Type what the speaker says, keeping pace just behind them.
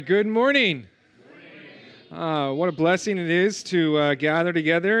Good morning. What a blessing it is to gather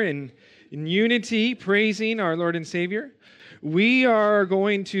together in unity, praising our Lord and Savior. We are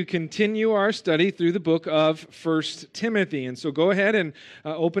going to continue our study through the book of 1 Timothy. And so go ahead and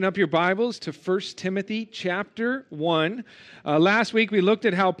open up your Bibles to 1 Timothy chapter 1. Last week we looked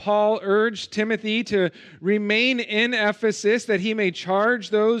at how Paul urged Timothy to remain in Ephesus that he may charge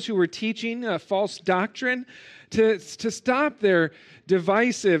those who were teaching false doctrine to stop their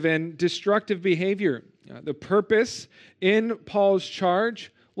divisive and destructive behavior. The purpose in Paul's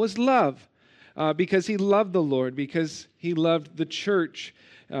charge was love, because he loved the Lord, because he loved the church.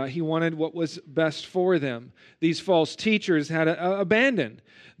 He wanted what was best for them. These false teachers had abandoned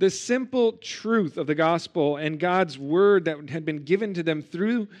the simple truth of the gospel and God's word that had been given to them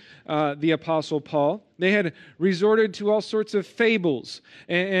through the Apostle Paul. They had resorted to all sorts of fables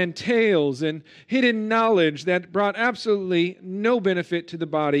and tales and hidden knowledge that brought absolutely no benefit to the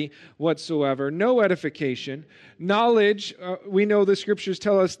body whatsoever, no edification. Knowledge, we know the scriptures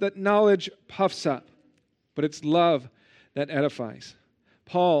tell us that knowledge puffs up, but it's love that edifies.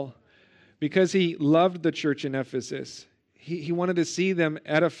 Paul, because he loved the church in Ephesus, he wanted to see them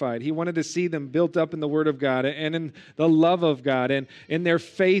edified. He wanted to see them built up in the Word of God and in the love of God and in their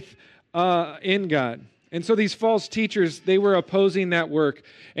faith in God. And so these false teachers, they were opposing that work.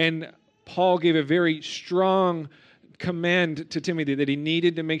 And Paul gave a very strong command to Timothy that he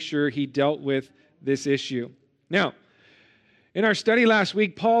needed to make sure he dealt with this issue. Now, in our study last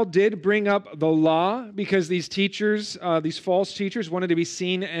week, Paul did bring up the law because these teachers, these false teachers, wanted to be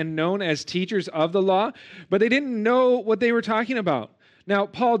seen and known as teachers of the law, but they didn't know what they were talking about. Now,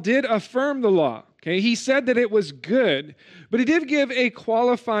 Paul did affirm the law. Okay, he said that it was good, but he did give a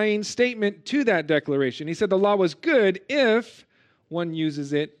qualifying statement to that declaration. He said the law was good if one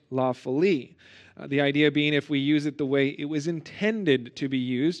uses it lawfully. The idea being if we use it the way it was intended to be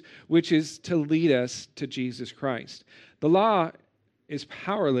used, which is to lead us to Jesus Christ. The law is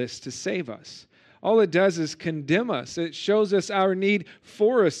powerless to save us. All it does is condemn us. It shows us our need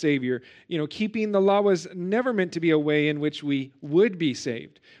for a Savior. Keeping the law was never meant to be a way in which we would be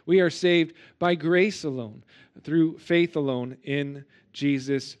saved. We are saved by grace alone, through faith alone, in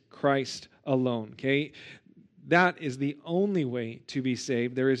Jesus Christ alone. Okay? That is the only way to be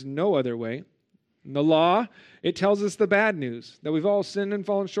saved. There is no other way. In the law, it tells us the bad news, that we've all sinned and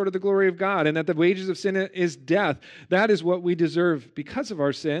fallen short of the glory of God, and that the wages of sin is death. That is what we deserve because of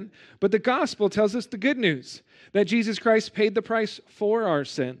our sin. But the gospel tells us the good news, that Jesus Christ paid the price for our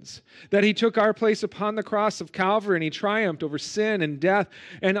sins, that he took our place upon the cross of Calvary, and he triumphed over sin and death,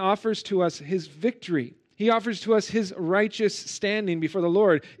 and offers to us his victory. He offers to us his righteous standing before the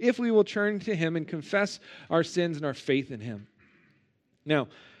Lord, if we will turn to him and confess our sins and our faith in him. Now,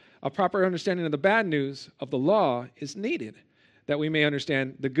 a proper understanding of the bad news of the law is needed, that we may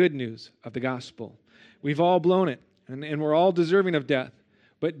understand the good news of the gospel. We've all blown it, and we're all deserving of death.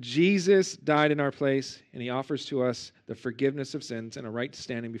 But Jesus died in our place, and he offers to us the forgiveness of sins and a right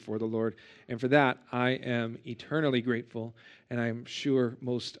standing before the Lord. And for that, I am eternally grateful, and I'm sure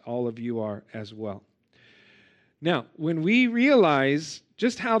most all of you are as well. Now, when we realize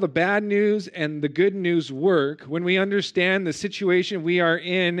just how the bad news and the good news work, when we understand the situation we are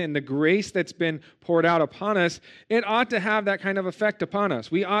in and the grace that's been poured out upon us, it ought to have that kind of effect upon us.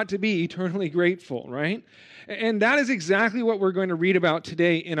 We ought to be eternally grateful, right? And that is exactly what we're going to read about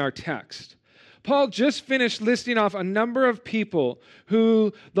today in our text. Paul just finished listing off a number of people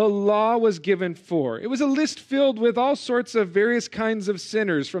who the law was given for. It was a list filled with all sorts of various kinds of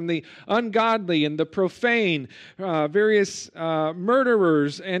sinners, from the ungodly and the profane, various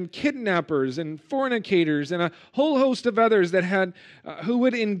murderers and kidnappers and fornicators, and a whole host of others that had who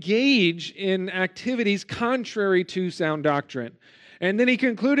would engage in activities contrary to sound doctrine. And then he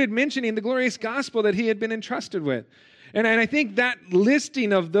concluded mentioning the glorious gospel that he had been entrusted with. And I think that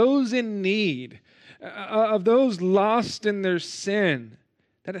listing of those in need, of those lost in their sin,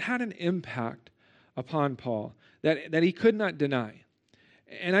 that it had an impact upon Paul that he could not deny.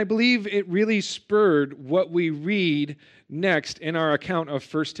 And I believe it really spurred what we read next in our account of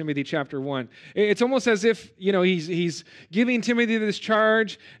 1 Timothy chapter 1. It's almost as if, he's giving Timothy this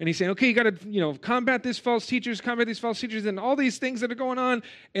charge, and he's saying, okay, you got to, combat these false teachers, and all these things that are going on.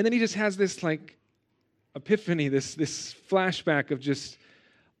 And then he just has this, epiphany, this flashback of just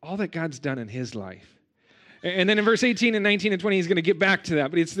all that God's done in his life. And then in verse 18 and 19 and 20, he's going to get back to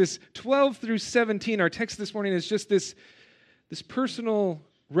that. But it's this 12 through 17. Our text this morning is just this personal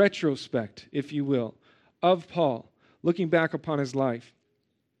retrospect, if you will, of Paul, looking back upon his life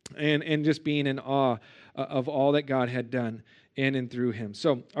and just being in awe of all that God had done in and through him.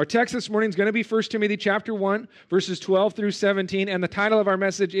 So our text this morning is going to be 1 Timothy chapter 1, verses 12 through 17, and the title of our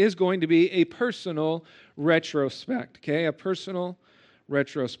message is going to be a personal retrospect, okay? A personal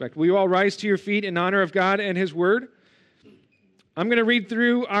retrospect. Will you all rise to your feet in honor of God and his word? I'm going to read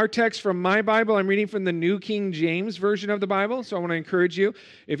through our text from my Bible. I'm reading from the New King James Version of the Bible, so I want to encourage you,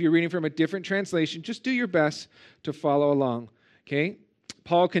 if you're reading from a different translation, just do your best to follow along, okay?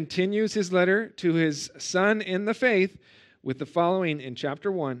 Paul continues his letter to his son in the faith with the following in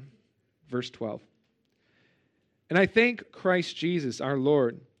chapter 1, verse 12. And I thank Christ Jesus, our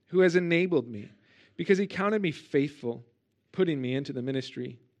Lord, who has enabled me, because he counted me faithful, putting me into the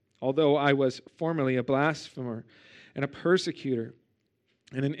ministry, although I was formerly a blasphemer and a persecutor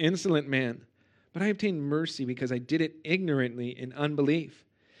and an insolent man. But I obtained mercy because I did it ignorantly in unbelief.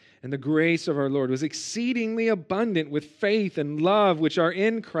 And the grace of our Lord was exceedingly abundant with faith and love which are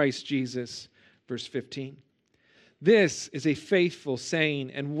in Christ Jesus. Verse 15. This is a faithful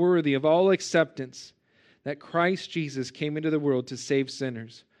saying and worthy of all acceptance, that Christ Jesus came into the world to save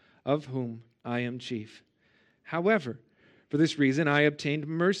sinners, of whom I am chief. However, for this reason I obtained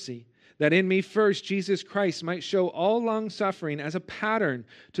mercy, that in me first Jesus Christ might show all long-suffering as a pattern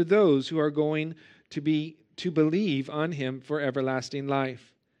to those who are going to believe on him for everlasting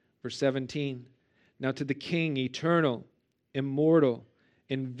life. Verse 17. Now to the King, eternal, immortal,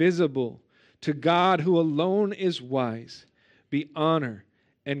 invisible, to God who alone is wise, be honor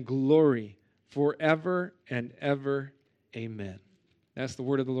and glory forever and ever. Amen. That's the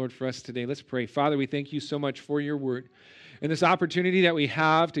word of the Lord for us today. Let's pray. Father, we thank you so much for your word and this opportunity that we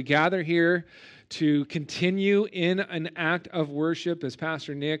have to gather here to continue in an act of worship. As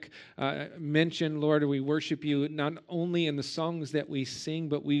Pastor Nick mentioned, Lord, we worship you not only in the songs that we sing,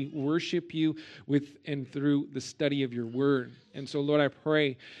 but we worship you with and through the study of your word. And so, Lord, I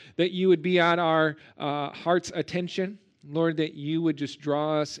pray that you would be at our heart's attention. Lord, that you would just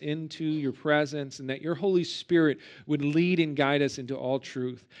draw us into your presence and that your Holy Spirit would lead and guide us into all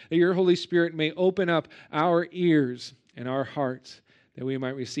truth. That your Holy Spirit may open up our ears and our hearts, that we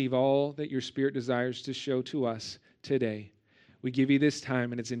might receive all that your Spirit desires to show to us today. We give you this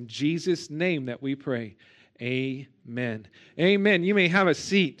time, and it's in Jesus' name that we pray. Amen. Amen. You may have a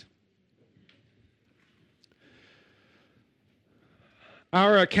seat.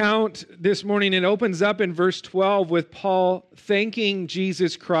 Our account this morning, it opens up in verse 12 with Paul thanking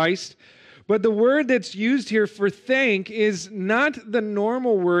Jesus Christ. But the word that's used here for thank is not the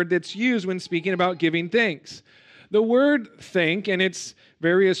normal word that's used when speaking about giving thanks. The word thank, and its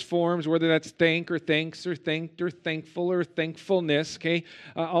various forms, whether that's thank or thanks or thanked or thankful or thankfulness, okay,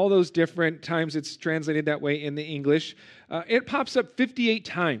 all those different times it's translated that way in the English, it pops up 58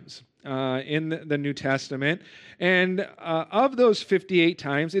 times in the New Testament. And of those 58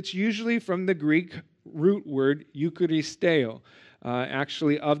 times, it's usually from the Greek root word eucharisteo.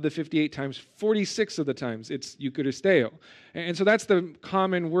 Actually, of the 58 times, 46 of the times, it's eucharisteo. And so that's the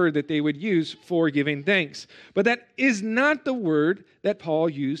common word that they would use for giving thanks. But that is not the word that Paul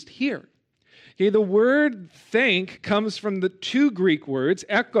used here. Okay, the word thank comes from the two Greek words,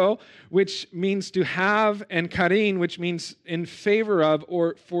 echo, which means to have, and charin, which means in favor of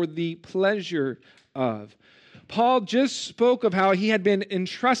or for the pleasure of. Paul just spoke of how he had been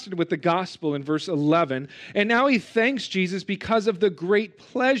entrusted with the gospel in verse 11, and now he thanks Jesus because of the great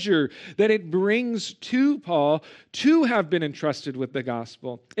pleasure that it brings to Paul to have been entrusted with the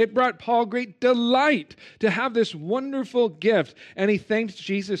gospel. It brought Paul great delight to have this wonderful gift, and he thanked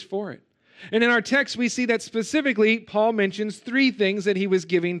Jesus for it. And in our text, we see that specifically, Paul mentions three things that he was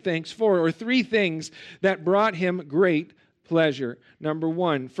giving thanks for, or three things that brought him great pleasure. Number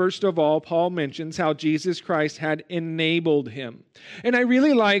one, first of all, Paul mentions how Jesus Christ had enabled him. And I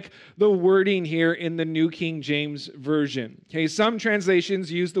really like the wording here in the New King James Version. Okay, some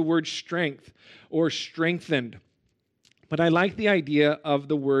translations use the word strength or strengthened. But I like the idea of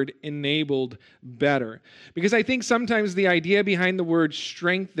the word enabled better. Because I think sometimes the idea behind the word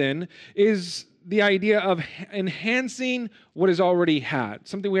strengthen is the idea of enhancing what is already had,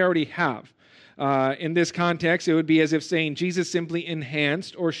 something we already have. In this context, it would be as if saying Jesus simply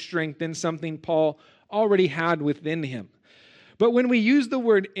enhanced or strengthened something Paul already had within him. But when we use the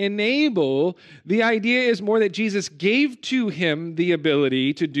word enable, the idea is more that Jesus gave to him the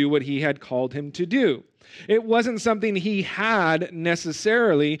ability to do what he had called him to do. It wasn't something he had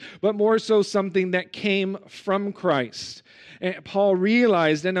necessarily, but more so something that came from Christ. And Paul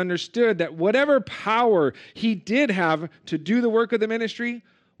realized and understood that whatever power he did have to do the work of the ministry,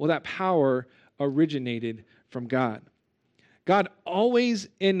 well, that power originated from God. God always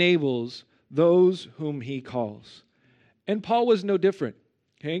enables those whom he calls. And Paul was no different.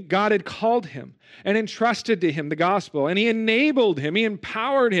 Okay? God had called him and entrusted to him the gospel, and he enabled him, he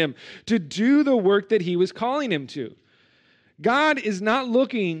empowered him to do the work that he was calling him to. God is not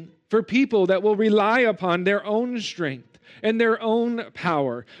looking for people that will rely upon their own strength and their own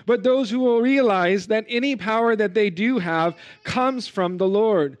power, but those who will realize that any power that they do have comes from the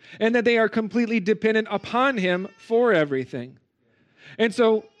Lord, and that they are completely dependent upon him for everything. And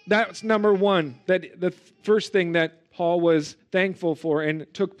so that's number one, that the first thing that Paul was thankful for and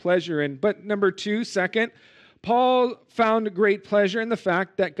took pleasure in. But number two, second, Paul found great pleasure in the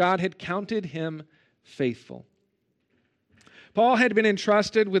fact that God had counted him faithful. Paul had been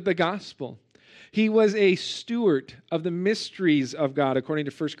entrusted with the gospel. He was a steward of the mysteries of God, according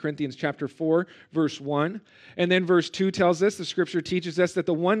to 1 Corinthians chapter 4, verse 1. And then verse 2 tells us, the scripture teaches us that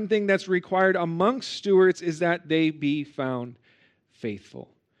the one thing that's required amongst stewards is that they be found faithful.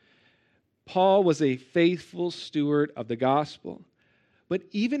 Paul was a faithful steward of the gospel. But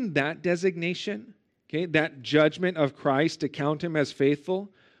even that designation, okay, that judgment of Christ to count him as faithful,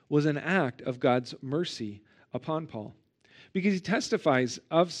 was an act of God's mercy upon Paul. Because he testifies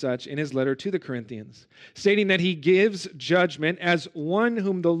of such in his letter to the Corinthians, stating that he gives judgment as one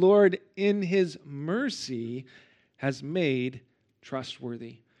whom the Lord in his mercy has made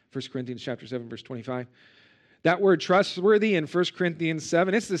trustworthy. 1 Corinthians chapter 7, verse 25. That word trustworthy in 1 Corinthians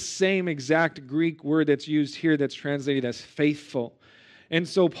 7, it's the same exact Greek word that's used here that's translated as faithful. And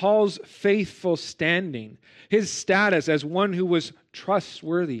so Paul's faithful standing, his status as one who was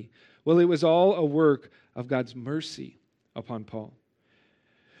trustworthy, well, it was all a work of God's mercy upon Paul.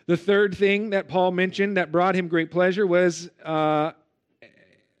 The third thing that Paul mentioned that brought him great pleasure was the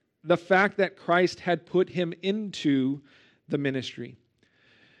fact that Christ had put him into the ministry.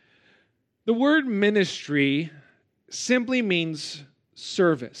 The word ministry simply means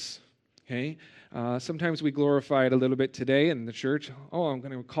service. Okay? Sometimes we glorify it a little bit today in the church. Oh, I'm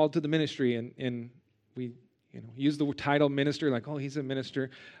going to call to the ministry, and we use the title minister, like, oh, he's a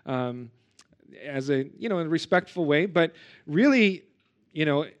minister, as a in a respectful way. But really,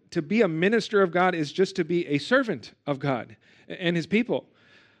 to be a minister of God is just to be a servant of God and his people.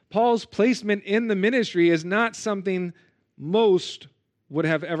 Paul's placement in the ministry is not something most would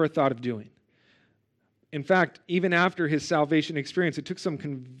have ever thought of doing. In fact, even after his salvation experience, it took some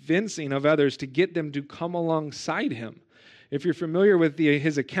convincing of others to get them to come alongside him. If you're familiar with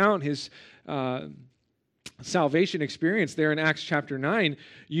his account, his salvation experience there in Acts chapter 9,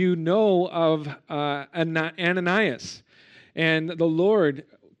 you know of Ananias. And the Lord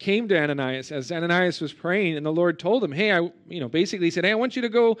came to Ananias as Ananias was praying, and the Lord told him, hey, basically said, hey, I want you to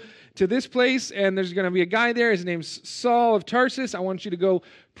go to this place, and there's going to be a guy there. His name's Saul of Tarsus. I want you to go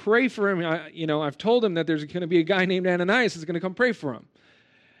pray for him. I've told him that there's going to be a guy named Ananias that's going to come pray for him.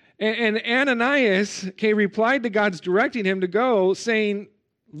 And Ananias, replied to God's directing him to go, saying,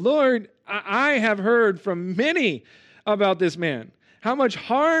 Lord, I have heard from many about this man, how much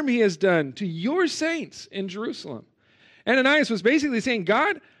harm he has done to your saints in Jerusalem. Ananias was basically saying,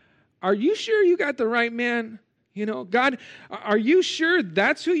 God, are you sure you got the right man? God, are you sure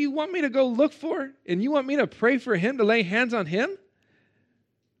that's who you want me to go look for? And you want me to pray for him, to lay hands on him?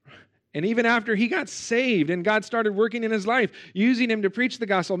 And even after he got saved and God started working in his life, using him to preach the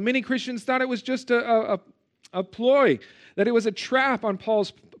gospel, many Christians thought it was just a ploy, that it was a trap on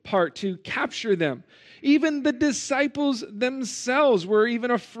Paul's part to capture them. Even the disciples themselves were even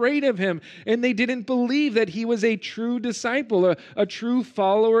afraid of him, and they didn't believe that he was a true disciple, a true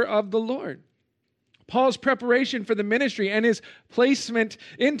follower of the Lord. Paul's preparation for the ministry and his placement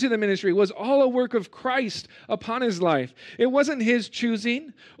into the ministry was all a work of Christ upon his life. It wasn't his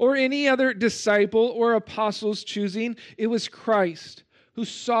choosing or any other disciple or apostle's choosing. It was Christ who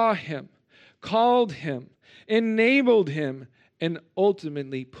saw him, called him, enabled him, and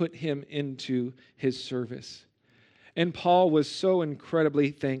ultimately put him into his service. And Paul was so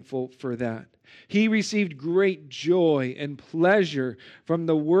incredibly thankful for that. He received great joy and pleasure from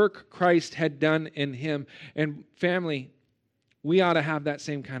the work Christ had done in him. And family, we ought to have that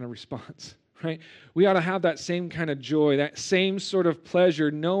same kind of response, right? We ought to have that same kind of joy, that same sort of pleasure,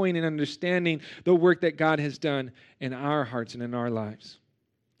 knowing and understanding the work that God has done in our hearts and in our lives.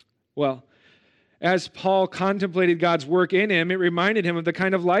 Well, as Paul contemplated God's work in him, it reminded him of the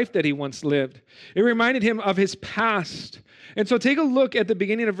kind of life that he once lived. It reminded him of his past. And so take a look at the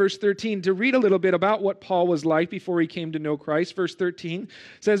beginning of verse 13 to read a little bit about what Paul was like before he came to know Christ. Verse 13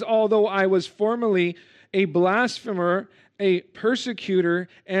 says, although I was formerly a blasphemer a persecutor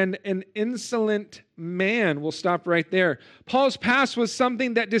and an insolent man. We'll stop right there. Paul's past was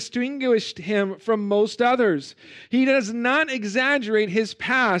something that distinguished him from most others. He does not exaggerate his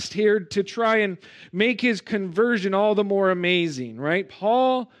past here to try and make his conversion all the more amazing, right?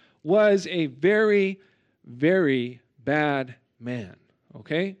 Paul was a very, very bad man,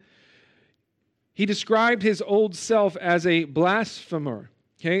 okay? He described his old self as a blasphemer.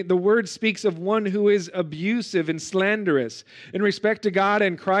 Okay, the word speaks of one who is abusive and slanderous. In respect to God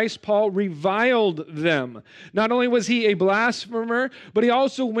and Christ, Paul reviled them. Not only was he a blasphemer, but he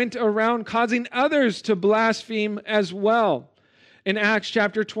also went around causing others to blaspheme as well. In Acts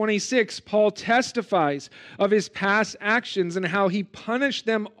chapter 26, Paul testifies of his past actions and how he punished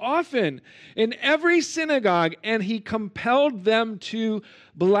them often in every synagogue, and he compelled them to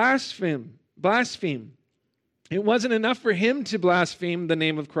blaspheme. It wasn't enough for him to blaspheme the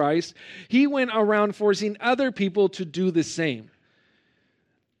name of Christ. He went around forcing other people to do the same.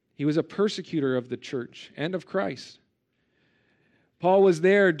 He was a persecutor of the church and of Christ. Paul was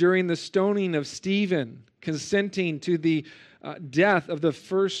there during the stoning of Stephen, consenting to the death of the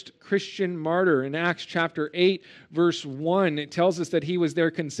first Christian martyr. In Acts chapter 8, verse 1, it tells us that he was there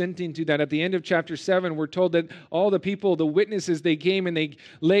consenting to that. At the end of chapter 7, we're told that all the people, the witnesses, they came and they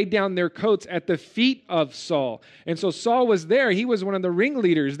laid down their coats at the feet of Saul. And so Saul was there. He was one of the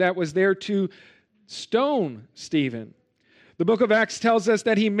ringleaders that was there to stone Stephen. The book of Acts tells us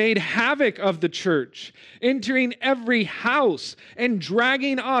that he made havoc of the church, entering every house and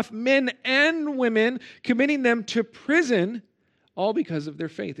dragging off men and women, committing them to prison, all because of their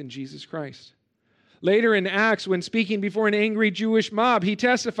faith in Jesus Christ. Later in Acts, when speaking before an angry Jewish mob, he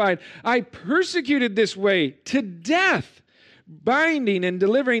testified, "I persecuted this way to death, binding and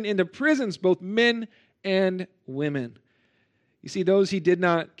delivering into prisons both men and women." You see, those he did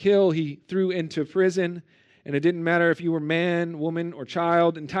not kill, he threw into prison. And it didn't matter if you were man, woman, or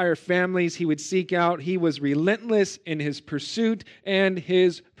child, entire families he would seek out. He was relentless in his pursuit and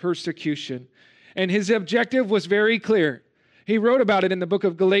his persecution. And his objective was very clear. He wrote about it in the book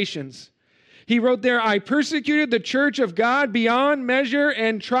of Galatians. He wrote there, "I persecuted the church of God beyond measure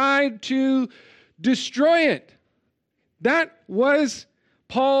and tried to destroy it." That was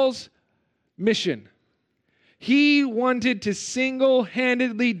Paul's mission. He wanted to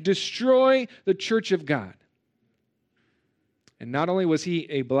single-handedly destroy the church of God. And not only was he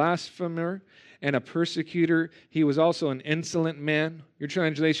a blasphemer and a persecutor, he was also an insolent man. Your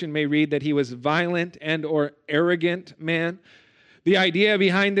translation may read that he was violent and or arrogant man. The idea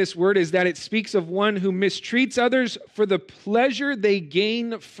behind this word is that it speaks of one who mistreats others for the pleasure they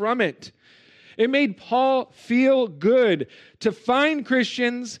gain from it. It made Paul feel good to find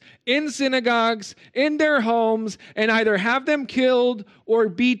Christians in synagogues, in their homes, and either have them killed or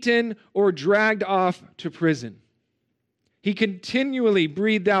beaten or dragged off to prison. He continually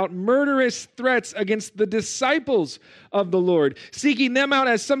breathed out murderous threats against the disciples of the Lord, seeking them out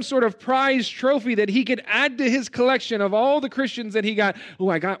as some sort of prize trophy that he could add to his collection of all the Christians that he got. Oh,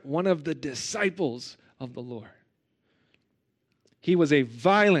 I got one of the disciples of the Lord. He was a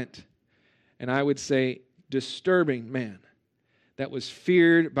violent, and I would say disturbing man that was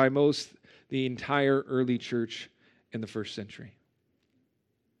feared by most the entire early church in the first century.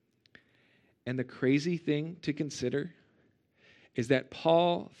 And the crazy thing to consider is that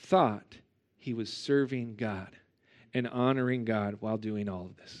Paul thought he was serving God and honoring God while doing all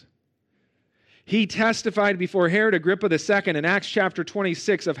of this. He testified before Herod Agrippa II in Acts chapter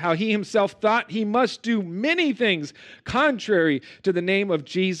 26 of how he himself thought he must do many things contrary to the name of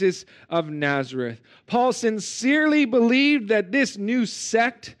Jesus of Nazareth. Paul sincerely believed that this new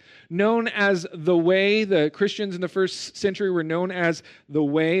sect known as the Way, the Christians in the first century were known as the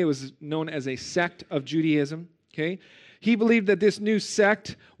Way. It was known as a sect of Judaism, okay? He believed that this new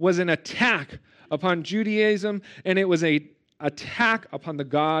sect was an attack upon Judaism, and it was an attack upon the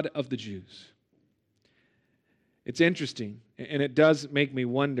God of the Jews. It's interesting, and it does make me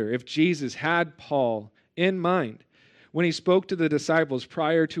wonder if Jesus had Paul in mind when he spoke to the disciples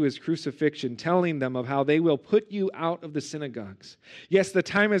prior to his crucifixion, telling them of how they will put you out of the synagogues. Yes, the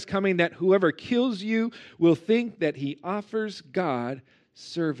time is coming that whoever kills you will think that he offers God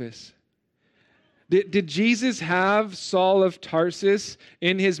service. Did Jesus have Saul of Tarsus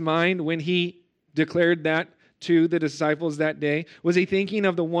in his mind when he declared that to the disciples that day? Was he thinking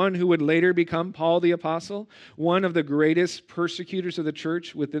of the one who would later become Paul the Apostle, one of the greatest persecutors of the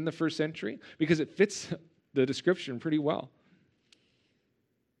church within the first century? Because it fits the description pretty well.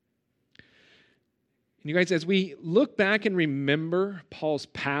 And you guys, as we look back and remember Paul's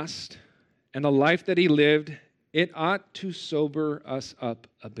past and the life that he lived, it ought to sober us up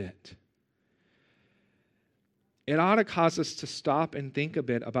a bit. it ought to cause us to stop and think a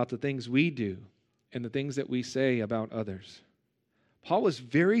bit about the things we do and the things that we say about others. Paul was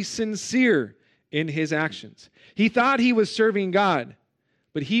very sincere in his actions. He thought he was serving God,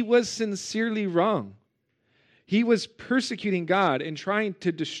 but he was sincerely wrong. He was persecuting God and trying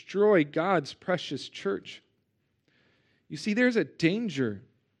to destroy God's precious church. You see, there's a danger,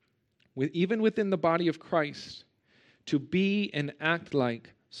 even within the body of Christ, to be and act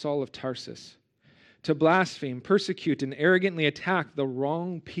like Saul of Tarsus, to blaspheme, persecute, and arrogantly attack the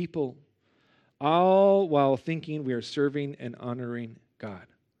wrong people, all while thinking we are serving and honoring God.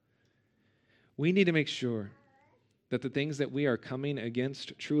 We need to make sure that the things that we are coming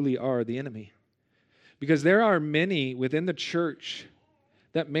against truly are the enemy. Because there are many within the church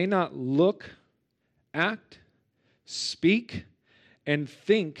that may not look, act, speak, and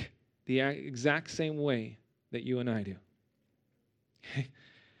think the exact same way that you and I do.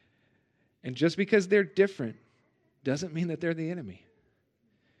 And just because they're different doesn't mean that they're the enemy.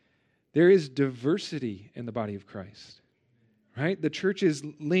 There is diversity in the body of Christ, right? The church is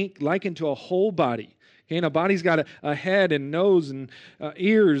likened to a whole body. Okay? And a body's got a head and nose and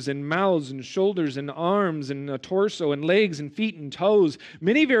ears and mouths and shoulders and arms and a torso and legs and feet and toes,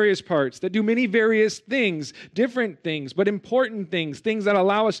 many various parts that do many various things, different things, but important things, things that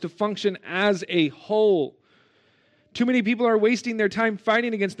allow us to function as a whole. Too many people are wasting their time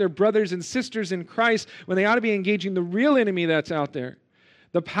fighting against their brothers and sisters in Christ when they ought to be engaging the real enemy that's out there.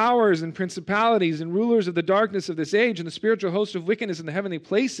 The powers and principalities and rulers of the darkness of this age and the spiritual host of wickedness in the heavenly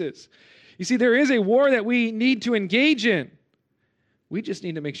places. You see, there is a war that we need to engage in. We just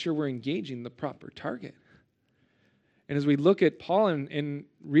need to make sure we're engaging the proper target. And as we look at Paul and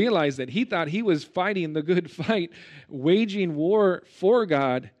realize that he thought he was fighting the good fight, waging war for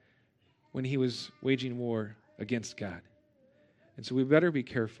God when he was waging war against God. And so we better be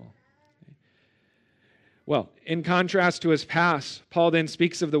careful. Well, in contrast to his past, Paul then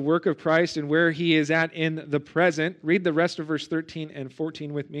speaks of the work of Christ and where he is at in the present. Read the rest of verse 13 and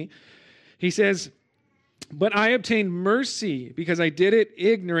 14 with me. He says, "But I obtained mercy because I did it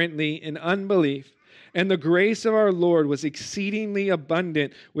ignorantly in unbelief, and the grace of our Lord was exceedingly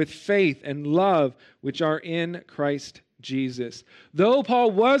abundant with faith and love which are in Christ Jesus." Though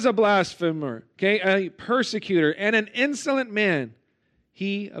Paul was a blasphemer, a persecutor, and an insolent man,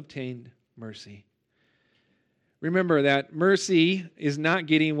 he obtained mercy. Remember that mercy is not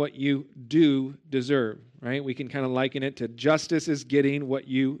getting what you do deserve, right? We can kind of liken it to justice is getting what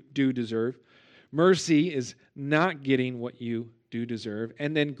you do deserve. Mercy is not getting what you do deserve.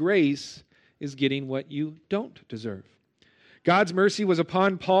 And then grace is getting what you don't deserve. God's mercy was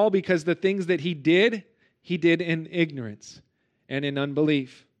upon Paul because the things that he did in ignorance and in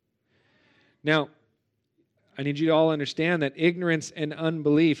unbelief. Now, I need you to all understand that ignorance and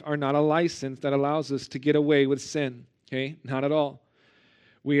unbelief are not a license that allows us to get away with sin, okay? Not at all.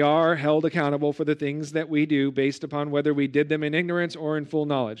 We are held accountable for the things that we do based upon whether we did them in ignorance or in full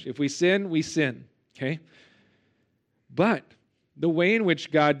knowledge. If we sin, we sin, okay? But the way in which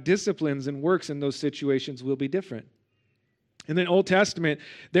God disciplines and works in those situations will be different. In the Old Testament,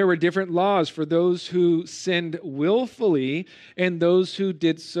 there were different laws for those who sinned willfully and those who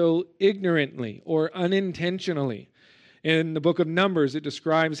did so ignorantly or unintentionally. In the book of Numbers, it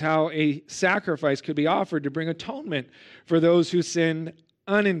describes how a sacrifice could be offered to bring atonement for those who sinned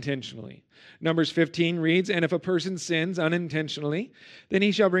unintentionally. Numbers 15 reads, "And if a person sins unintentionally, then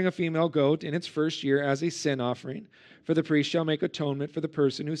he shall bring a female goat in its first year as a sin offering. For the priest shall make atonement for the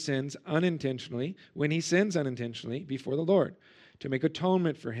person who sins unintentionally, when he sins unintentionally before the Lord, to make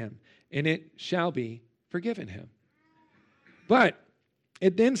atonement for him, and it shall be forgiven him." But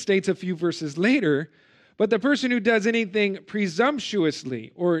it then states a few verses later, "But the person who does anything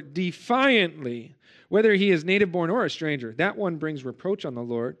presumptuously or defiantly, whether he is native born or a stranger, that one brings reproach on the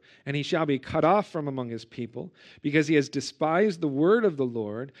Lord, and he shall be cut off from among his people, because he has despised the word of the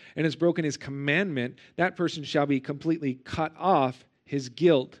Lord and has broken his commandment. That person shall be completely cut off. His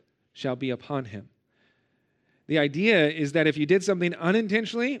guilt shall be upon him." The idea is that if you did something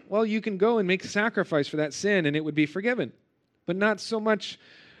unintentionally, well, you can go and make sacrifice for that sin and it would be forgiven. But not so much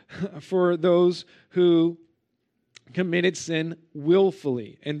for those who committed sin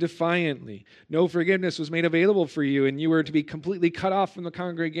willfully and defiantly. No forgiveness was made available for you, and you were to be completely cut off from the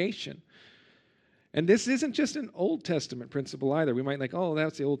congregation. And this isn't just an Old Testament principle either. We might think, oh,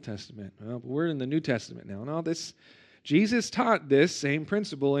 that's the Old Testament. Well, but we're in the New Testament now. No, Jesus taught this same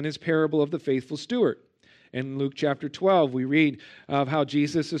principle in his parable of the faithful steward. In Luke chapter 12, we read of how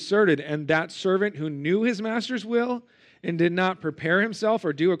Jesus asserted, "And that servant who knew his master's will and did not prepare himself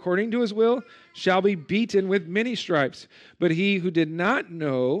or do according to his will, shall be beaten with many stripes. But he who did not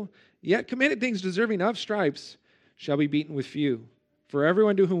know, yet committed things deserving of stripes, shall be beaten with few. For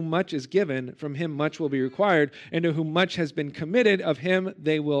everyone to whom much is given, from him much will be required, and to whom much has been committed, of him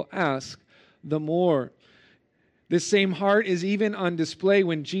they will ask the more. This same heart is even on display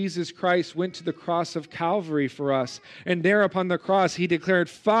when Jesus Christ went to the cross of Calvary for us. And there upon the cross, he declared,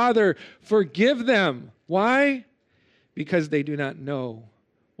 Father, forgive them. Why? Because they do not know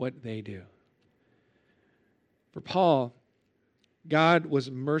what they do. For Paul, God was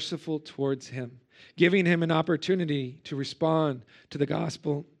merciful towards him, giving him an opportunity to respond to the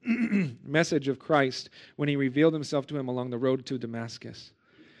gospel message of Christ when he revealed himself to him along the road to Damascus.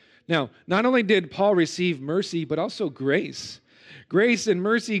 Now, not only did Paul receive mercy, but also grace. Grace and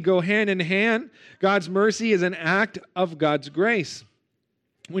mercy go hand in hand. God's mercy is an act of God's grace.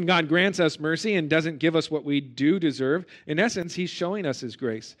 When God grants us mercy and doesn't give us what we do deserve, in essence, he's showing us his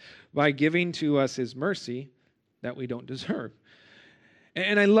grace by giving to us his mercy that we don't deserve.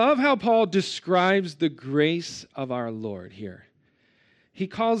 And I love how Paul describes the grace of our Lord here. He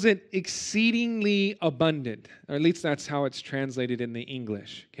calls it exceedingly abundant, or at least that's how it's translated in the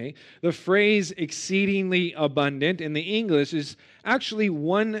English. Okay? The phrase exceedingly abundant in the English is actually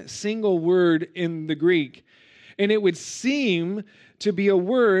one single word in the Greek. And it would seem to be a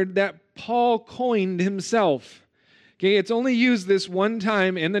word that Paul coined himself. Okay, it's only used this one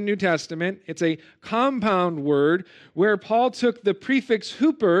time in the New Testament. It's a compound word where Paul took the prefix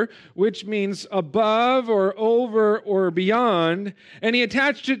huper, which means above or over or beyond, and he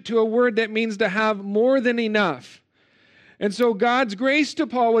attached it to a word that means to have more than enough. And so God's grace to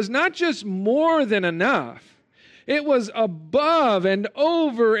Paul was not just more than enough. It was above and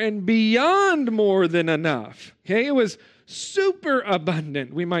over and beyond more than enough. Okay, it was super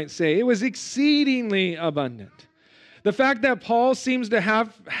abundant, we might say. It was exceedingly abundant. The fact that Paul seems to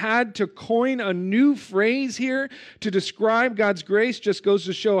have had to coin a new phrase here to describe God's grace just goes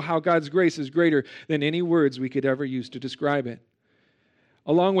to show how God's grace is greater than any words we could ever use to describe it.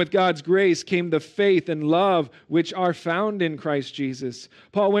 Along with God's grace came the faith and love which are found in Christ Jesus.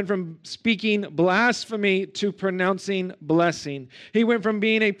 Paul went from speaking blasphemy to pronouncing blessing. He went from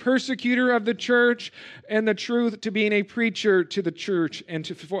being a persecutor of the church and the truth to being a preacher to the church and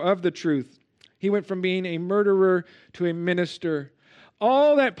of the truth. He went from being a murderer to a minister.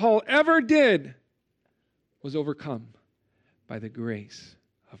 All that Paul ever did was overcome by the grace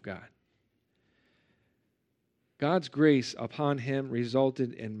of God. God's grace upon him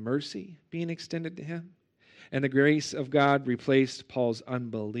resulted in mercy being extended to him, and the grace of God replaced Paul's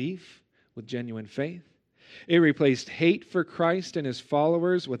unbelief with genuine faith. It replaced hate for Christ and his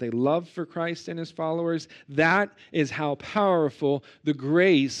followers with a love for Christ and his followers. That is how powerful the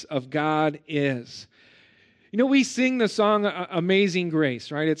grace of God is. You know, we sing the song Amazing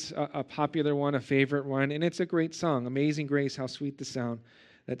Grace, right? It's a popular one, a favorite one, and it's a great song. Amazing Grace, how sweet the sound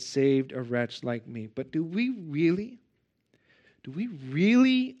that saved a wretch like me. But do we really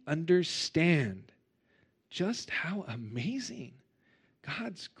understand just how amazing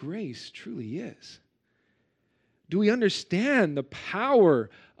God's grace truly is? Do we understand the power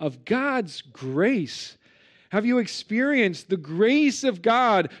of God's grace? Have you experienced the grace of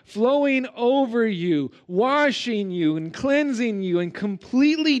God flowing over you, washing you and cleansing you and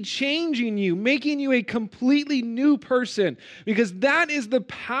completely changing you, making you a completely new person? Because that is the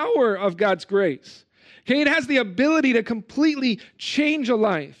power of God's grace. Okay, it has the ability to completely change a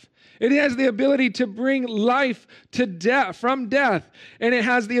life. It has the ability to bring life to death, from death. And it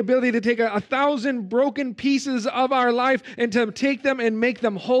has the ability to take 1,000 broken pieces of our life and to take them and make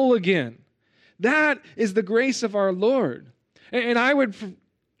them whole again. That is the grace of our Lord. And I would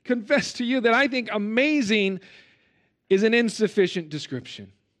confess to you that I think amazing is an insufficient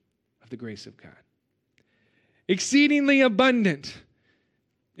description of the grace of God. Exceedingly abundant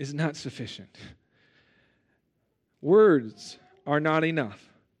is not sufficient. Words are not enough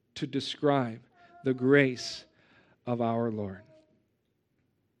to describe the grace of our Lord.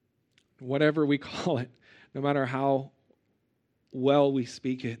 Whatever we call it, no matter how well we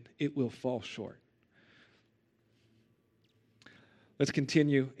speak it, it will fall short. Let's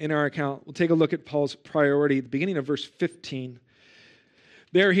continue in our account. We'll take a look at Paul's priority at the beginning of verse 15.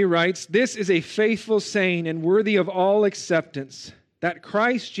 There he writes, "This is a faithful saying and worthy of all acceptance, that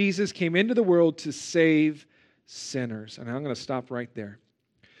Christ Jesus came into the world to save sinners." And I'm going to stop right there.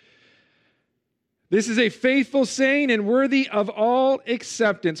 This is a faithful saying and worthy of all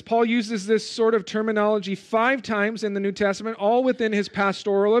acceptance. Paul uses this sort of terminology 5 times in the New Testament, all within his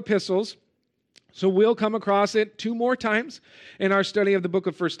pastoral epistles. So we'll come across it 2 more times in our study of the book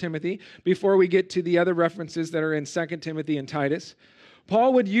of 1 Timothy before we get to the other references that are in 2 Timothy and Titus.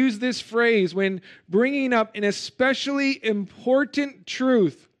 Paul would use this phrase when bringing up an especially important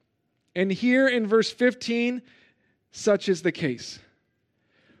truth. And here in verse 15, such is the case.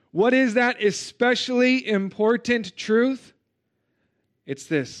 What is that especially important truth? It's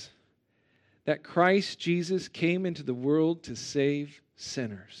this, that Christ Jesus came into the world to save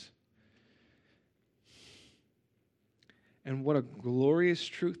sinners. And what a glorious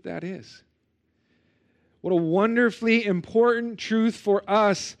truth that is. What a wonderfully important truth for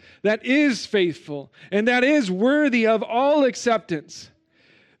us that is faithful and that is worthy of all acceptance.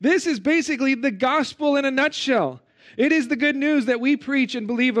 This is basically the gospel in a nutshell. It is the good news that we preach and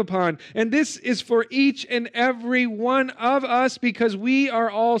believe upon. And this is for each and every one of us because we are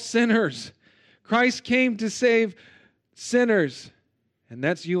all sinners. Christ came to save sinners, and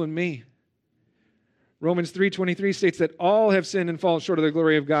that's you and me. Romans 3:23 states that all have sinned and fallen short of the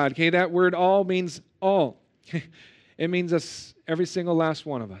glory of God. Okay, that word all means all. It means us, every single last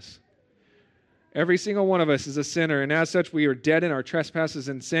one of us. Every single one of us is a sinner, and as such, we are dead in our trespasses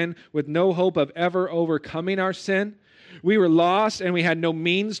and sin with no hope of ever overcoming our sin. We were lost and we had no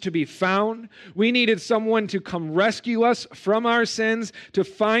means to be found. We needed someone to come rescue us from our sins, to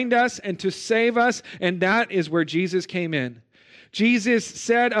find us and to save us, and that is where Jesus came in. Jesus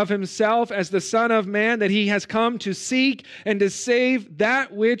said of himself as the Son of Man that he has come to seek and to save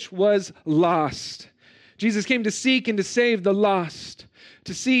that which was lost. Jesus came to seek and to save the lost,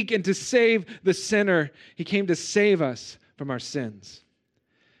 to seek and to save the sinner. He came to save us from our sins.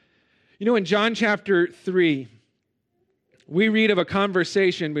 You know, in John chapter 3, we read of a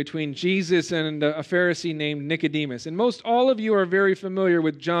conversation between Jesus and a Pharisee named Nicodemus. And most all of you are very familiar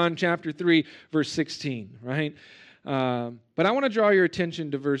with John chapter 3, verse 16, right? But I want to draw your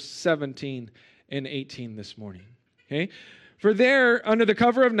attention to verse 17 and 18 this morning, okay? For there, under the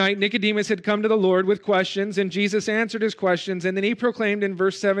cover of night, Nicodemus had come to the Lord with questions, and Jesus answered his questions. And then he proclaimed in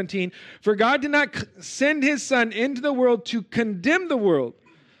verse 17, "For God did not send his Son into the world to condemn the world,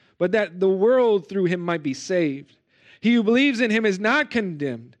 but that the world through him might be saved. He who believes in him is not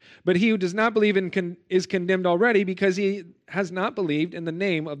condemned, but he who does not believe is condemned already because he has not believed in the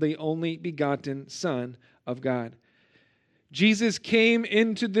name of the only begotten Son of God." Jesus came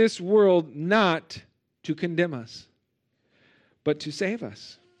into this world not to condemn us, but to save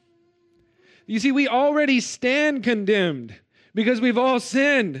us. You see, we already stand condemned because we've all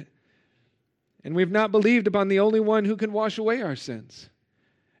sinned and we've not believed upon the only one who can wash away our sins.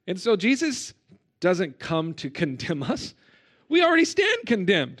 And so Jesus doesn't come to condemn us. We already stand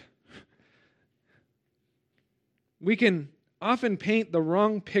condemned. We can often paint the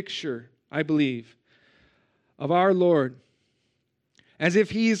wrong picture, I believe, of our Lord as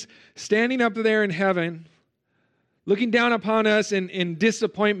if he's standing up there in heaven looking down upon us in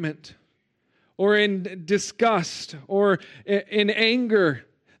disappointment or in disgust or in anger,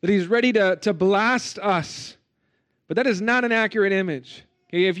 that he's ready to blast us. But that is not an accurate image.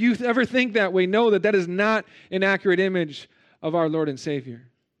 Okay, if you ever think that way, know that that is not an accurate image of our Lord and Savior.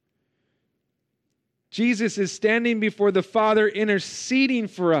 Jesus is standing before the Father interceding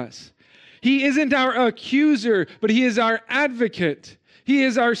for us. He isn't our accuser, but he is our advocate. He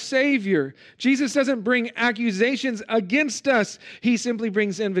is our Savior. Jesus doesn't bring accusations against us. He simply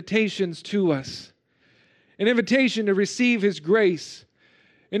brings invitations to us. An invitation to receive his grace.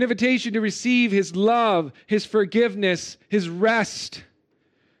 An invitation to receive his love, his forgiveness, his rest.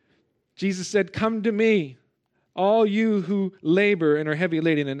 Jesus said, "Come to me, all you who labor and are heavy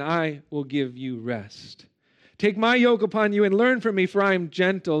laden, and I will give you rest. Take my yoke upon you and learn from me, for I am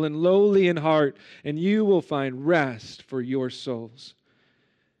gentle and lowly in heart, and you will find rest for your souls."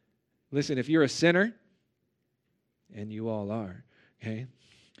 Listen, if you're a sinner, and you all are, okay,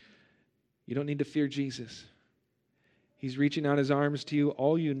 you don't need to fear Jesus. He's reaching out his arms to you.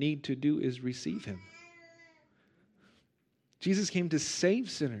 All you need to do is receive him. Jesus came to save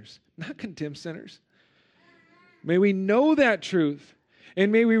sinners, not condemn sinners. May we know that truth,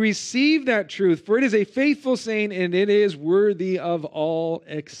 and may we receive that truth, for it is a faithful saying, and it is worthy of all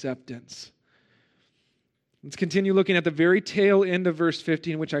acceptance. Let's continue looking at the very tail end of verse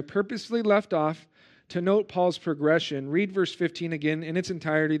 15, which I purposely left off to note Paul's progression. Read verse 15 again in its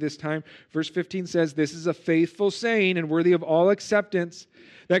entirety this time. Verse 15 says, "This is a faithful saying and worthy of all acceptance,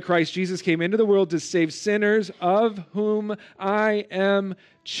 that Christ Jesus came into the world to save sinners, of whom I am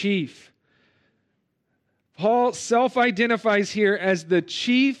chief." Paul self-identifies here as the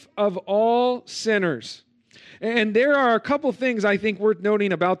chief of all sinners. And there are a couple things I think worth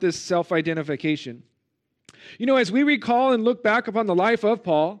noting about this self-identification. You know, as we recall and look back upon the life of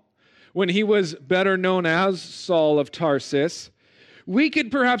Paul, when he was better known as Saul of Tarsus, we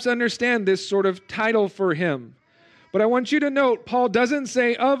could perhaps understand this sort of title for him. But I want you to note, Paul doesn't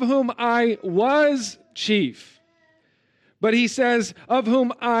say, "of whom I was chief," but he says, "of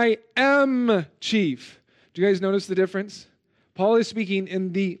whom I am chief." Do you guys notice the difference? Paul is speaking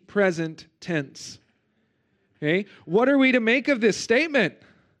in the present tense. Okay? What are we to make of this statement?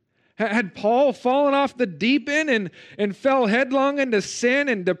 Had Paul fallen off the deep end and fell headlong into sin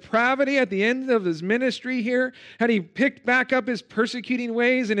and depravity at the end of his ministry here? Had he picked back up his persecuting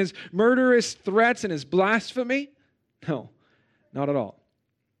ways and his murderous threats and his blasphemy? No, not at all.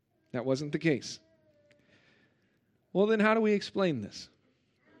 That wasn't the case. Well, then how do we explain this?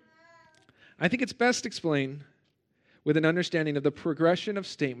 I think it's best explained with an understanding of the progression of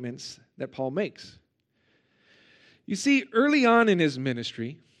statements that Paul makes. You see, early on in his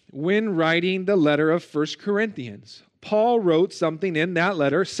ministry, when writing the letter of 1 Corinthians, Paul wrote something in that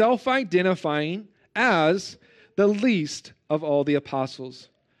letter self-identifying as the least of all the apostles.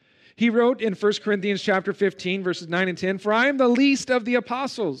 He wrote in 1 Corinthians chapter 15, verses 9 and 10, "For I am the least of the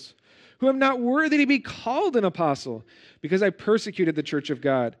apostles, who am not worthy to be called an apostle, because I persecuted the church of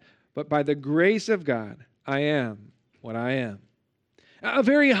God. But by the grace of God, I am what I am." A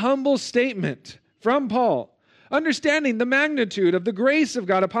very humble statement from Paul, understanding the magnitude of the grace of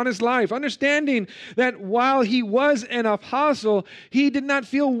God upon his life, understanding that while he was an apostle, he did not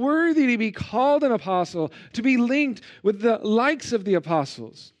feel worthy to be called an apostle, to be linked with the likes of the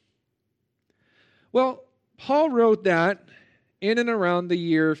apostles. Well, Paul wrote that in and around the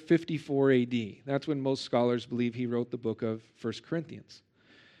year 54 AD. That's when most scholars believe he wrote the book of 1 Corinthians.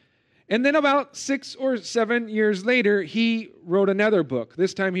 And then about 6 or 7 years later, he wrote another book.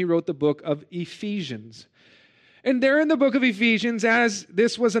 This time he wrote the book of Ephesians. And there in the book of Ephesians, as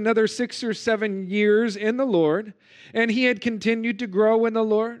this was another 6 or 7 years in the Lord, and he had continued to grow in the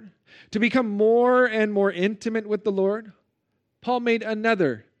Lord, to become more and more intimate with the Lord, Paul made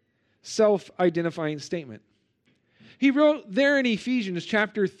another self-identifying statement. He wrote there in Ephesians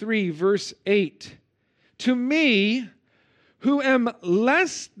chapter 3, verse 8, "To me, who am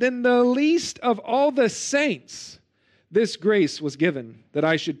less than the least of all the saints, this grace was given, that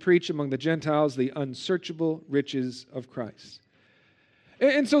I should preach among the Gentiles the unsearchable riches of Christ."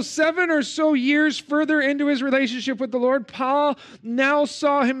 And so 7 or so years further into his relationship with the Lord, Paul now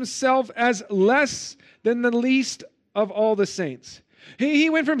saw himself as less than the least of all the saints. He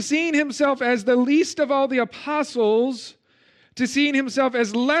went from seeing himself as the least of all the apostles to seeing himself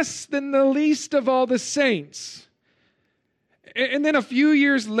as less than the least of all the saints. And then a few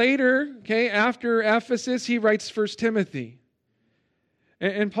years later, after Ephesus, he writes 1 Timothy.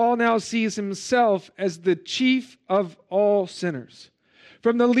 And Paul now sees himself as the chief of all sinners.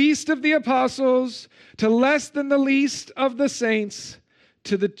 From the least of the apostles to less than the least of the saints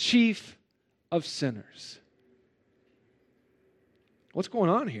to the chief of sinners. What's going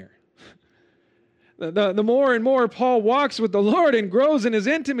on here? The more and more Paul walks with the Lord and grows in his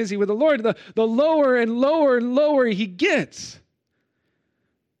intimacy with the Lord, the lower and lower and lower he gets.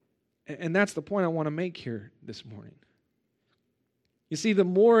 And that's the point I want to make here this morning. You see, the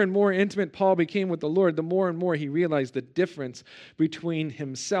more and more intimate Paul became with the Lord, the more and more he realized the difference between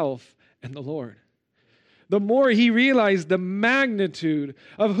himself and the Lord. The more he realized the magnitude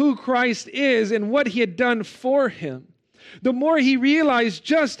of who Christ is and what he had done for him, the more he realized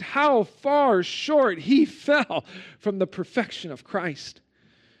just how far short he fell from the perfection of Christ.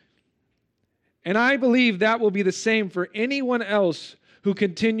 And I believe that will be the same for anyone else who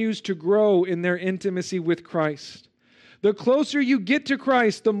continues to grow in their intimacy with Christ. The closer you get to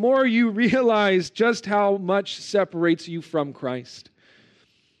Christ, the more you realize just how much separates you from Christ.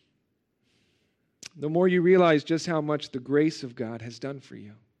 The more you realize just how much the grace of God has done for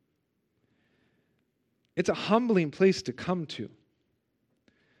you. It's a humbling place to come to.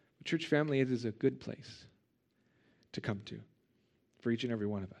 Church family, it is a good place to come to for each and every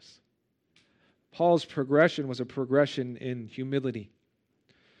one of us. Paul's progression was a progression in humility,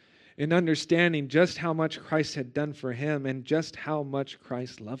 in understanding just how much Christ had done for him and just how much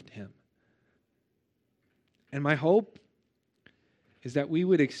Christ loved him. And my hope is that we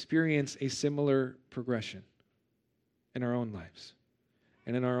would experience a similar progression in our own lives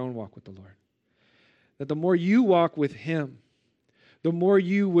and in our own walk with the Lord. That the more you walk with him, the more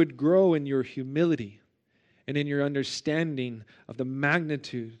you would grow in your humility and in your understanding of the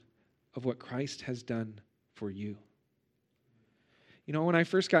magnitude of what Christ has done for you. You know, when I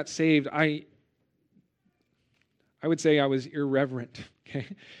first got saved, I would say I was irreverent, okay?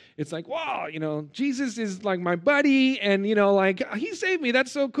 It's like, wow, Jesus is like my buddy, and, he saved me,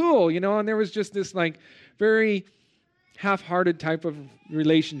 that's so cool, and there was just this, very half-hearted type of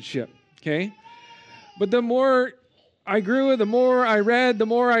relationship, okay? But the more I grew, the more I read, the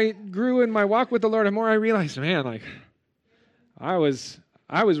more I grew in my walk with the Lord, the more I realized, man, I was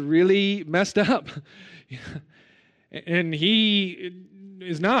really messed up. And he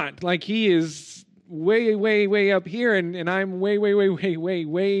is not. He is way, way, way up here, and I'm way, way, way, way, way,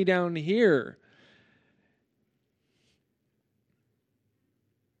 way down here.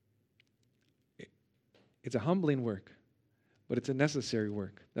 It's a humbling work, but it's a necessary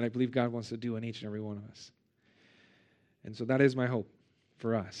work that I believe God wants to do in each and every one of us. And so that is my hope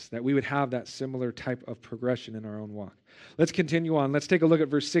for us, that we would have that similar type of progression in our own walk. Let's continue on. Let's take a look at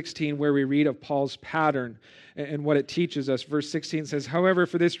verse 16 where we read of Paul's pattern and what it teaches us. Verse 16 says, "However,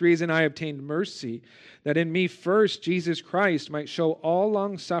 for this reason I obtained mercy, that in me first Jesus Christ might show all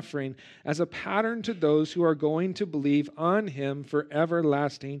long-suffering as a pattern to those who are going to believe on him for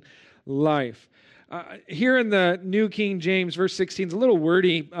everlasting life." Here in the New King James, verse 16 is a little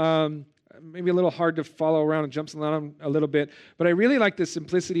wordy, maybe a little hard to follow around and jumps around a little bit, but I really like the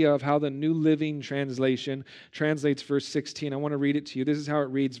simplicity of how the New Living Translation translates verse 16. I want to read it to you. This is how it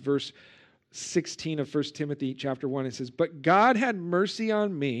reads, verse 16 of 1 Timothy chapter 1. It says, "But God had mercy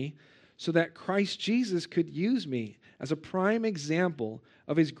on me so that Christ Jesus could use me as a prime example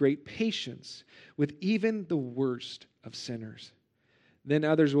of his great patience with even the worst of sinners. Then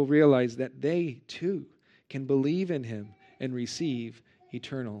others will realize that they too can believe in him and receive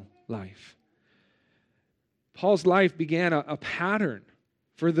eternal life." Paul's life began a pattern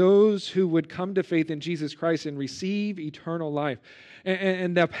for those who would come to faith in Jesus Christ and receive eternal life.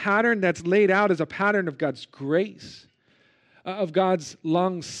 And the pattern that's laid out is a pattern of God's grace, of God's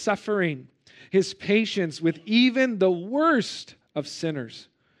long-suffering, his patience with even the worst of sinners.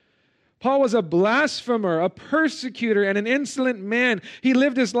 Paul was a blasphemer, a persecutor, and an insolent man. He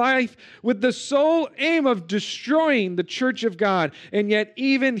lived his life with the sole aim of destroying the church of God, and yet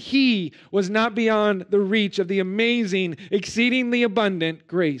even he was not beyond the reach of the amazing, exceedingly abundant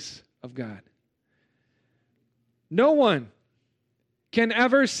grace of God. No one can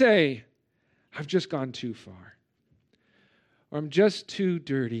ever say, "I've just gone too far," or "I'm just too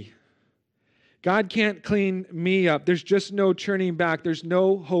dirty. God can't clean me up. There's just no turning back. There's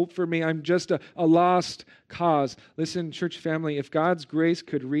no hope for me. I'm just a lost cause." Listen, church family, if God's grace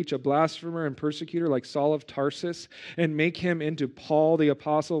could reach a blasphemer and persecutor like Saul of Tarsus and make him into Paul the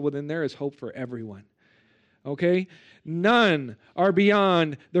apostle, well, then there is hope for everyone. Okay? None are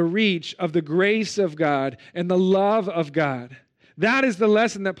beyond the reach of the grace of God and the love of God. That is the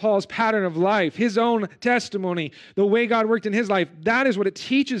lesson that Paul's pattern of life, his own testimony, the way God worked in his life, that is what it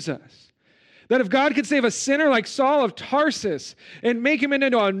teaches us. That if God could save a sinner like Saul of Tarsus and make him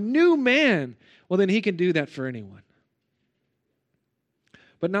into a new man, well, then he can do that for anyone.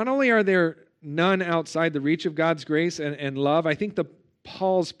 But not only are there none outside the reach of God's grace and love, I think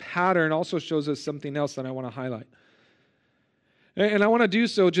Paul's pattern also shows us something else that I want to highlight. And I want to do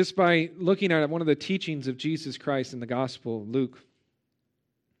so just by looking at one of the teachings of Jesus Christ in the Gospel of Luke.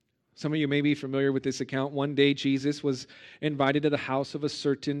 Some of you may be familiar with this account. One day Jesus was invited to the house of a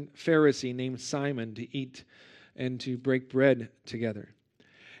certain Pharisee named Simon to eat and to break bread together.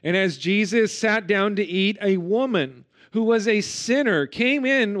 And as Jesus sat down to eat, a woman who was a sinner came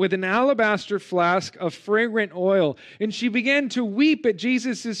in with an alabaster flask of fragrant oil, and she began to weep at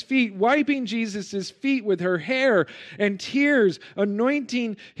Jesus' feet, wiping Jesus' feet with her hair and tears,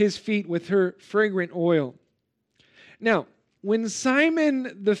 anointing his feet with her fragrant oil. Now, when Simon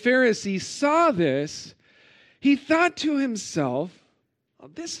the Pharisee saw this, he thought to himself, "Oh,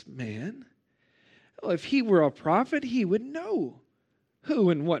 this man, if he were a prophet, he would know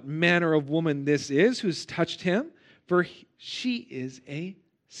who and what manner of woman this is who's touched him, for she is a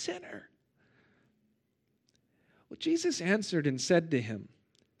sinner." Well, Jesus answered and said to him,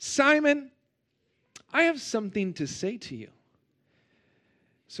 "Simon, I have something to say to you."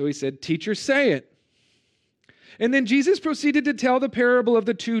 So he said, "Teacher, say it." And then Jesus proceeded to tell the parable of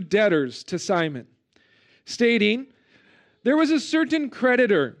the two debtors to Simon, stating, "There was a certain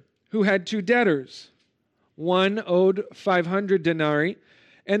creditor who had two debtors. One owed 500 denarii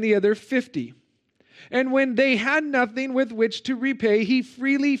and the other 50. And when they had nothing with which to repay, he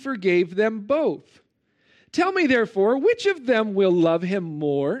freely forgave them both. Tell me, therefore, which of them will love him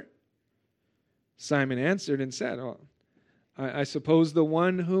more?" Simon answered and said, I suppose the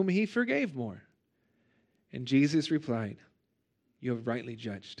one whom he forgave more." And Jesus replied, "You have rightly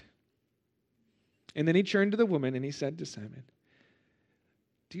judged." And then he turned to the woman and he said to Simon,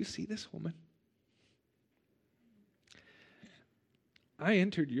 "Do you see this woman? I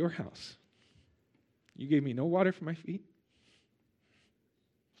entered your house. You gave me no water for my feet,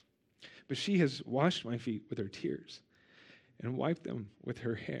 but she has washed my feet with her tears and wiped them with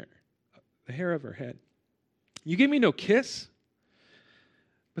her hair, the hair of her head. You gave me no kiss,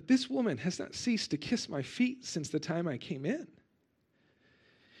 but this woman has not ceased to kiss my feet since the time I came in.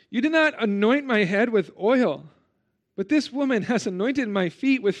 You did not anoint my head with oil, but this woman has anointed my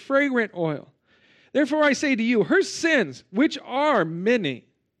feet with fragrant oil. Therefore I say to you, her sins, which are many,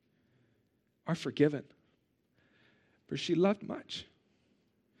 are forgiven. For she loved much.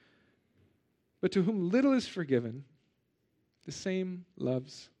 But to whom little is forgiven, the same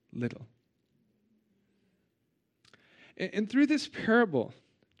loves little. And through this parable,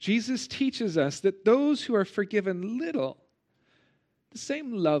 Jesus teaches us that those who are forgiven little, the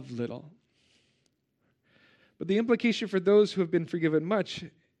same love little. But the implication for those who have been forgiven much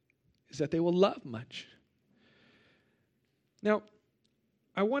is that they will love much. Now,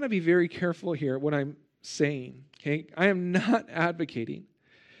 I want to be very careful here what I'm saying, okay? I am not advocating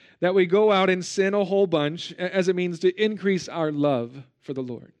that we go out and sin a whole bunch as it means to increase our love for the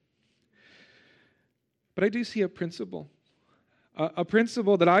Lord. But I do see a principle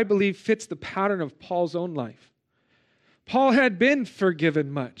that I believe fits the pattern of Paul's own life. Paul had been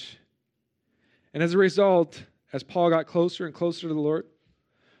forgiven much. And as a result, as Paul got closer and closer to the Lord,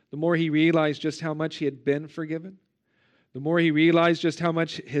 the more he realized just how much he had been forgiven, the more he realized just how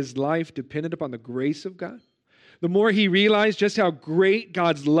much his life depended upon the grace of God, the more he realized just how great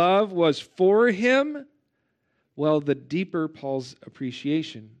God's love was for him, well, the deeper Paul's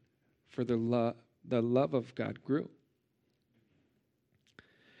appreciation for the love of God grew.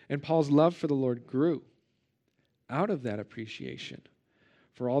 And Paul's love for the Lord grew out of that appreciation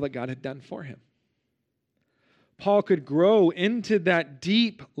for all that God had done for him. Paul could grow into that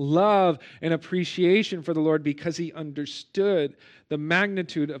deep love and appreciation for the Lord because he understood the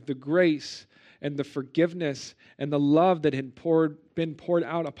magnitude of the grace and the forgiveness and the love that had been poured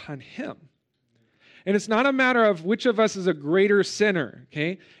out upon him. And it's not a matter of which of us is a greater sinner,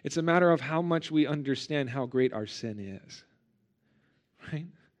 okay? It's a matter of how much we understand how great our sin is, right?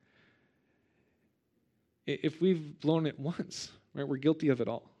 If we've blown it once, right, we're guilty of it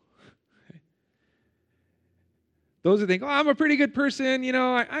all. Okay? Those who think, oh, I'm a pretty good person,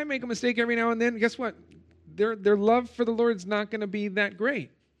 I make a mistake every now and then, guess what? Their love for the Lord is not going to be that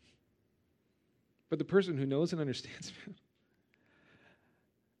great. But the person who knows and understands,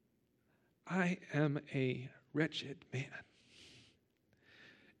 I am a wretched man.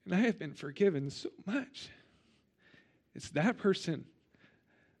 And I have been forgiven so much. It's that person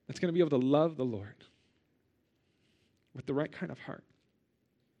that's going to be able to love the Lord with the right kind of heart.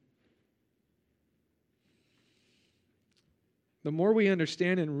 The more we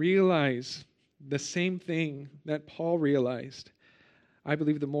understand and realize the same thing that Paul realized, I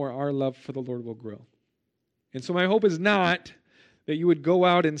believe the more our love for the Lord will grow. And so my hope is not that you would go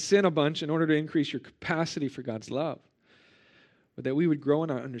out and sin a bunch in order to increase your capacity for God's love, but that we would grow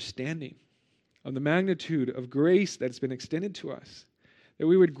in our understanding of the magnitude of grace that's been extended to us, that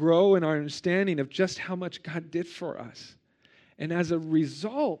we would grow in our understanding of just how much God did for us. And as a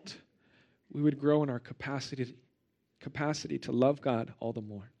result, we would grow in our capacity to love God all the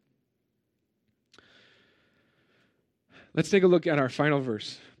more. Let's take a look at our final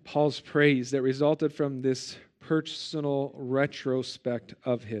verse, Paul's praise that resulted from this personal retrospect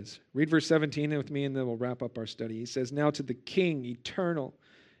of his. Read verse 17 with me, and then we'll wrap up our study. He says, "Now to the King, eternal,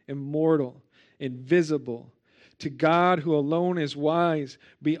 immortal, invisible, to God who alone is wise,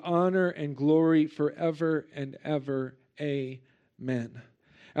 be honor and glory forever and ever. Amen."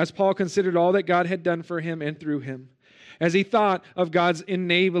 As Paul considered all that God had done for him and through him, as he thought of God's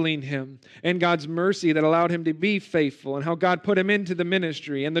enabling him and God's mercy that allowed him to be faithful and how God put him into the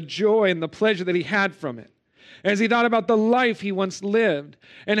ministry and the joy and the pleasure that he had from it, as he thought about the life he once lived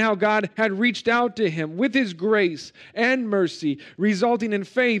and how God had reached out to him with his grace and mercy, resulting in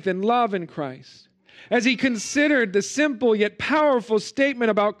faith and love in Christ, as he considered the simple yet powerful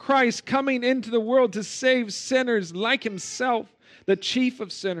statement about Christ coming into the world to save sinners like himself, the chief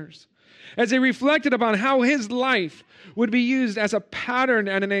of sinners, as he reflected upon how his life would be used as a pattern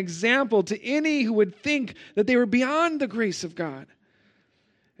and an example to any who would think that they were beyond the grace of God,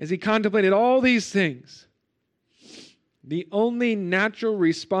 as he contemplated all these things, the only natural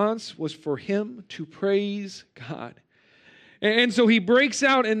response was for him to praise God. And so he breaks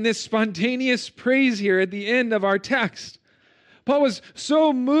out in this spontaneous praise here at the end of our text. Paul was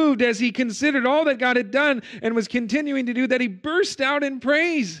so moved as he considered all that God had done and was continuing to do that he burst out in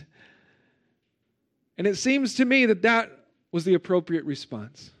praise. And it seems to me that that was the appropriate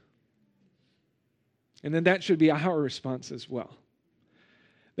response. And then that should be our response as well.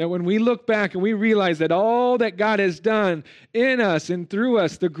 That when we look back and we realize that all that God has done in us and through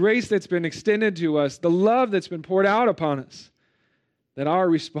us, the grace that's been extended to us, the love that's been poured out upon us, that our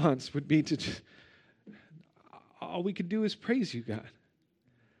response would be to just, all we could do is praise you, God.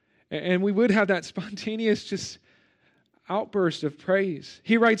 And we would have that spontaneous just outburst of praise.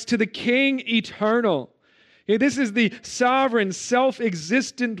 He writes, to the King eternal. Okay, this is the sovereign,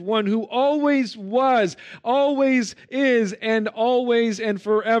 self-existent one who always was, always is, and always and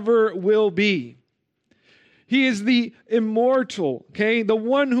forever will be. He is the immortal, okay, the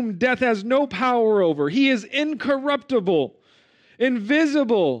one whom death has no power over. He is incorruptible,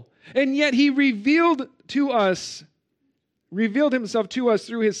 invisible, and yet he revealed himself to us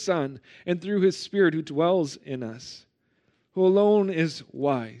through his Son and through his Spirit who dwells in us, who alone is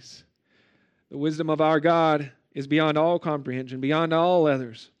wise. The wisdom of our God is beyond all comprehension, beyond all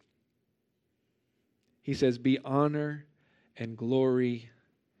others. He says, be honor and glory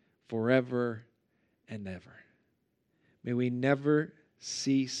forever and ever. May we never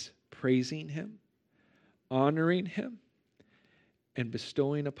cease praising him, honoring him, and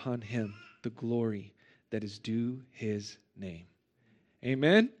bestowing upon him the glory that is due his name.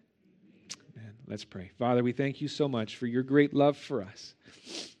 Amen? Amen. Let's pray. Father, we thank you so much for your great love for us.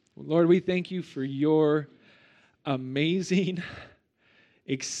 Lord, we thank you for your amazing,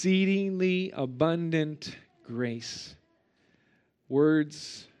 exceedingly abundant grace.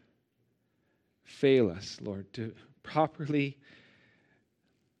 Words fail us, Lord, to properly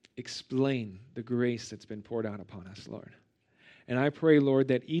explain the grace that's been poured out upon us, Lord. And I pray, Lord,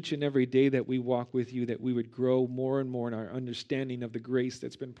 that each and every day that we walk with you, that we would grow more and more in our understanding of the grace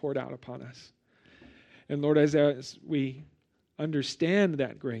that's been poured out upon us. And Lord, as we understand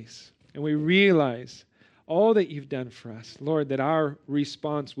that grace and we realize all that you've done for us, Lord, that our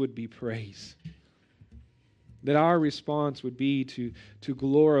response would be praise. That our response would be to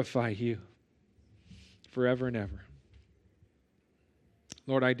glorify you forever and ever.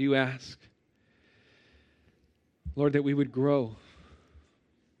 Lord, I do ask, Lord, that we would grow.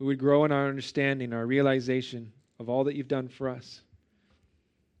 We would grow in our understanding, our realization of all that you've done for us.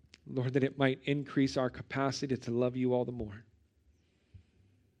 Lord, that it might increase our capacity to love you all the more.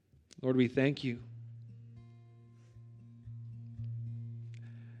 Lord, we thank you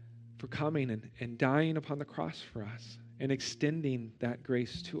for coming and dying upon the cross for us and extending that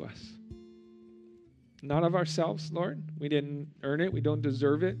grace to us. Not of ourselves, Lord. We didn't earn it. We don't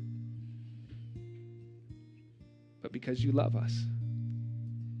deserve it. But because you love us.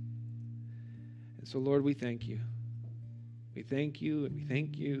 And so, Lord, we thank you. We thank you and we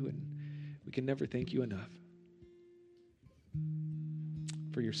thank you, and we can never thank you enough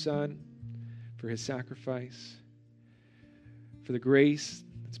for your Son, for his sacrifice, for the grace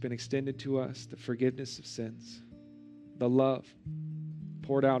that's been extended to us, the forgiveness of sins, the love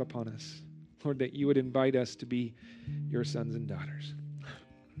poured out upon us. Lord, that you would invite us to be your sons and daughters.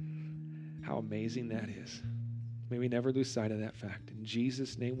 How amazing that is. May we never lose sight of that fact. In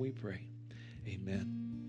Jesus' name we pray. Amen.